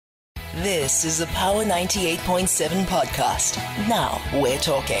This is a Power 98.7 podcast. Now we're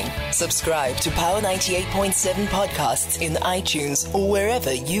talking. Subscribe to Power 98.7 podcasts in iTunes or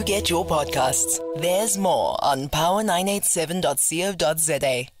wherever you get your podcasts. There's more on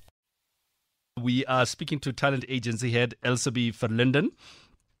power987.co.za. We are speaking to talent agency head Elsubie Verlinden.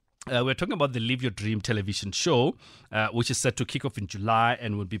 We're talking about the Live Your Dream television show, which is set to kick off in July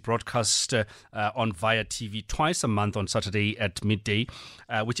and will be broadcast on via TV twice a month on Saturday at midday,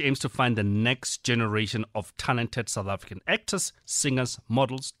 which aims to find the next generation of talented South African actors, singers,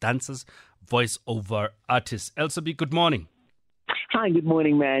 models, dancers, voice-over artists. Elsubie, good morning. Hi, good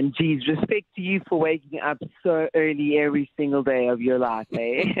morning, man. Geez, respect to you for waking up so early every single day of your life,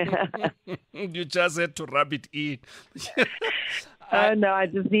 eh? You just had to rub it in. No, I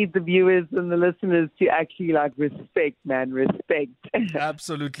just need the viewers and the listeners to actually respect, man, respect.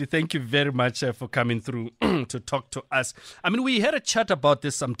 Absolutely. Thank you very much for coming through to talk to us. I mean, we had a chat about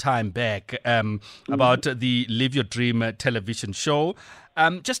this some time back, about the Live Your Dream television show.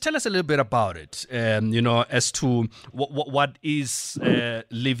 Just tell us a little bit about it, as to what is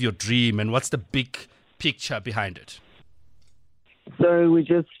Live Your Dream and what's the big picture behind it. So we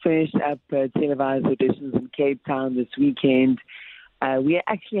just finished up televised auditions in Cape Town this weekend. We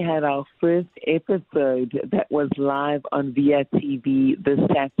actually had our first episode that was live on Via TV this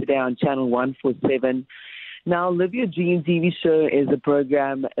Saturday on Channel 147. Now, Live Your Dream TV show is a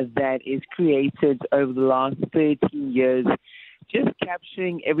program that is created over the last 13 years, just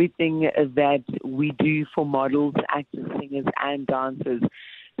capturing everything that we do for models, actors, singers, and dancers.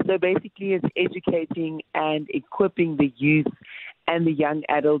 So basically, it's educating and equipping the youth and the young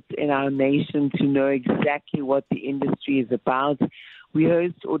adults in our nation to know exactly what the industry is about. We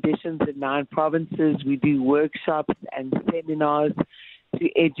host auditions in 9 provinces. We do workshops and seminars to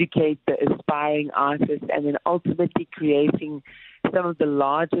educate the aspiring artists and then ultimately creating some of the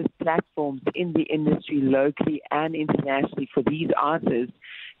largest platforms in the industry locally and internationally for these artists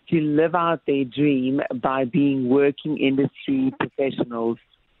to live out their dream by being working industry professionals.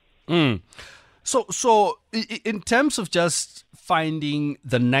 So in terms of just finding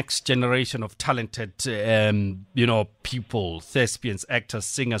the next generation of talented, people, thespians, actors,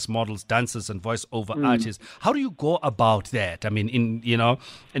 singers, models, dancers, and voice-over artists, how do you go about that? I mean,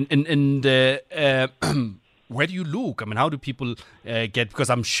 where do you look? I mean, how do people get, because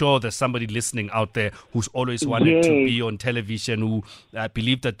I'm sure there's somebody listening out there who's always wanted to be on television, who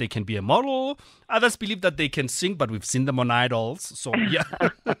believe that they can be a model. Others believe that they can sing, but we've seen them on Idols. So, yeah.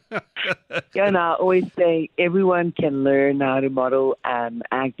 Yeah, and I always say everyone can learn how to model,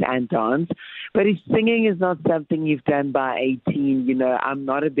 act, and dance. But if singing is not something you've done by 18, I'm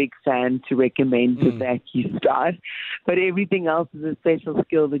not a big fan to recommend that you start. But everything else is a special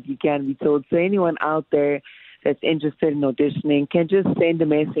skill that you can be taught. So anyone out there that's interested in auditioning can just send a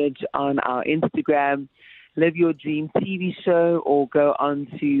message on our Instagram, Live Your Dream TV Show, or go on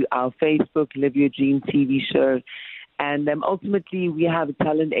to our Facebook, Live Your Dream TV Show. And ultimately, we have a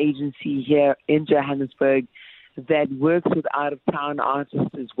talent agency here in Johannesburg that works with out-of-town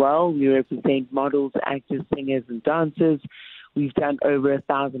artists as well. We represent models, actors, singers, and dancers. We've done over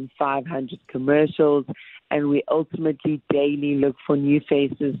 1,500 commercials, and we ultimately daily look for new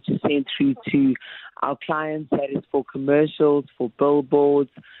faces to send through to our clients. That is for commercials, for billboards,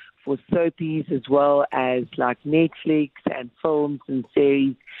 for soapies, as well as Netflix and films and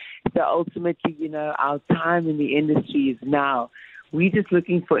series. So ultimately, our time in the industry is now. We're just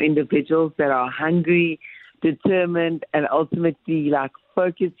looking for individuals that are hungry, determined, and ultimately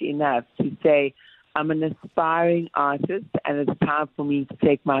focused enough to say, I'm an aspiring artist, and it's time for me to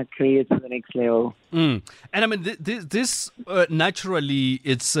take my career to the next level. And I mean, this naturally,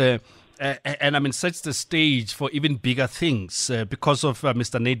 it's and I mean, sets the stage for even bigger things because of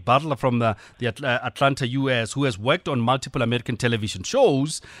Mr. Nate Butler from the Atlanta, US, who has worked on multiple American television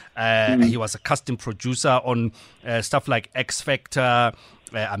shows. He was a casting producer on stuff like X Factor,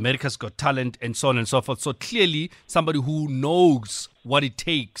 America's Got Talent, and so on and so forth. So clearly, somebody who knows what it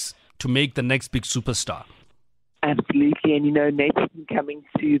takes to make the next big superstar. Absolutely. And, Nate's been coming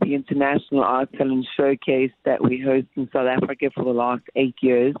to the International Art Talent Showcase that we host in South Africa for the last 8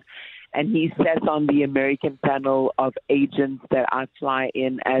 years. And he sat on the American panel of agents that I fly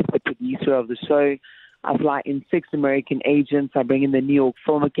in as the producer of the show. I fly in 6 American agents. I bring in the New York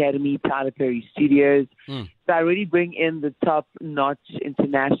Film Academy, Tyler Perry Studios. So I really bring in the top-notch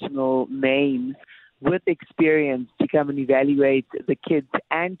international names with experience to come and evaluate the kids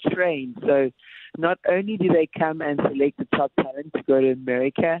and train. So not only do they come and select the top talent to go to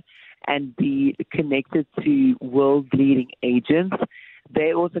America and be connected to world-leading agents,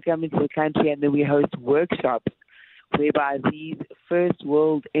 they also come into the country and then we host workshops whereby these first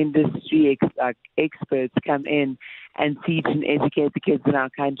world industry experts come in and teach and educate the kids in our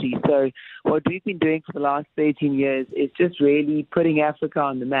country. So what we've been doing for the last 13 years is just really putting Africa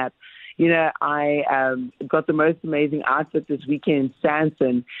on the map. You know, I got the most amazing outfit this weekend in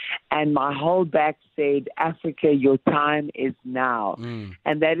Sanson, and my whole back said, Africa, your time is now.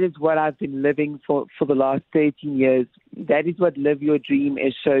 And that is what I've been living for the last 13 years. That is what Live Your Dream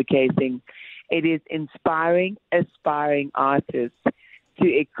is showcasing. It is inspiring, aspiring artists to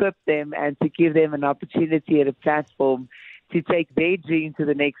equip them and to give them an opportunity and a platform to take their dream to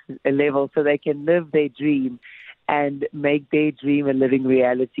the next level so they can live their dream and make their dream a living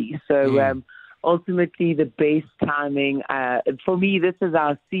reality. So ultimately, the best timing, for me, this is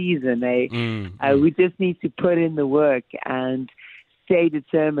our season. We just need to put in the work and stay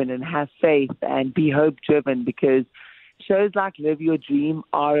determined and have faith and be hope-driven, because shows like Live Your Dream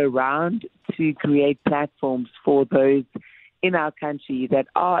are around to create platforms for those in our country that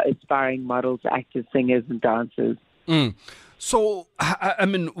are aspiring models, actors, singers, and dancers. So, I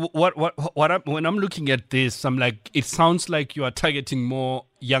mean, when I'm looking at this, I'm like, it sounds like you are targeting more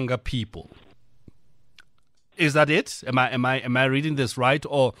younger people. Is that it? Am I reading this right?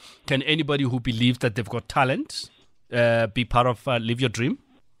 Or can anybody who believes that they've got talent be part of Live Your Dream?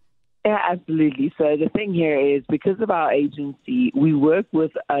 Yeah, absolutely. So the thing here is, because of our agency, we work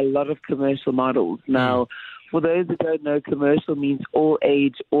with a lot of commercial models. Now, for those who don't know, commercial means all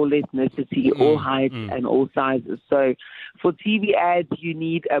age, all ethnicity, all heights, and all sizes. So for TV ads, you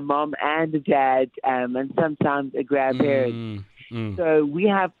need a mom and a dad, and sometimes a grandparent. So we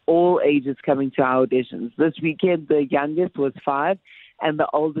have all ages coming to our auditions. This weekend, the youngest was 5 and the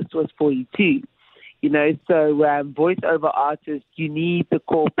oldest was 42. You know, so voiceover artists, you need the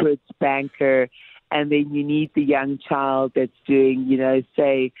corporate banker, and then you need the young child that's doing, you know,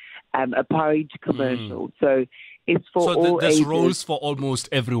 say, a porridge commercial. So it's for all ages. So there's roles for almost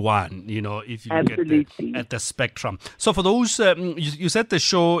everyone, you know, if you Absolutely. Get at the spectrum. So for those, you said the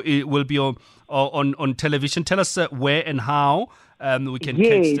show will be on television. Tell us where and how we can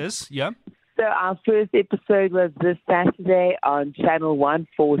catch this. Yeah. So our first episode was this Saturday on Channel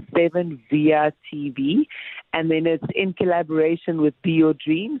 147 via TV. And then it's in collaboration with Be Your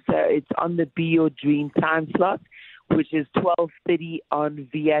Dream. So it's on the Be Your Dream time slot, which is 12:30 on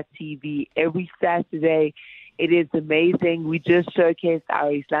via TV every Saturday. It is amazing. We just showcased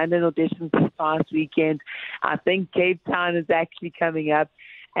our East London auditions this past weekend. I think Cape Town is actually coming up.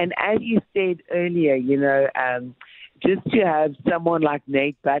 And as you said earlier, you know, just to have someone like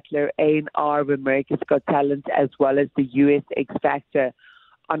Nate Butler, A&R of America's Got Talent, as well as the US X Factor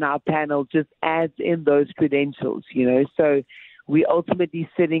on our panel just adds in those credentials, you know. So we're ultimately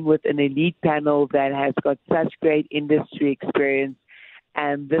sitting with an elite panel that has got such great industry experience,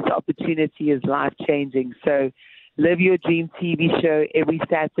 and this opportunity is life-changing. So Live Your Dream TV show every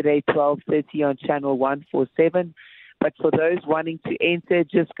Saturday, 12:30 on Channel 147. But for those wanting to enter,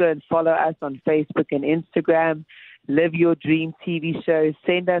 just go and follow us on Facebook and Instagram. Live Your Dream TV show.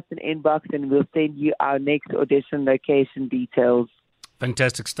 Send us an inbox and we'll send you our next audition location details.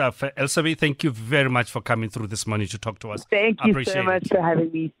 Fantastic stuff. Elsubie, thank you very much for coming through this morning to talk to us. Thank you so much for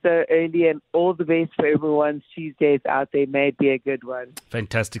having me so early, and all the best for everyone's Tuesdays out there. May it be a good one.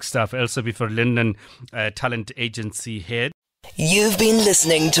 Fantastic stuff. Elsubie Verlinden, talent agency head. You've been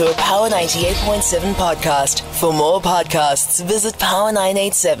listening to a Power 98.7 podcast. For more podcasts, visit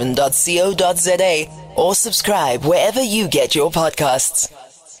power987.co.za or subscribe wherever you get your podcasts.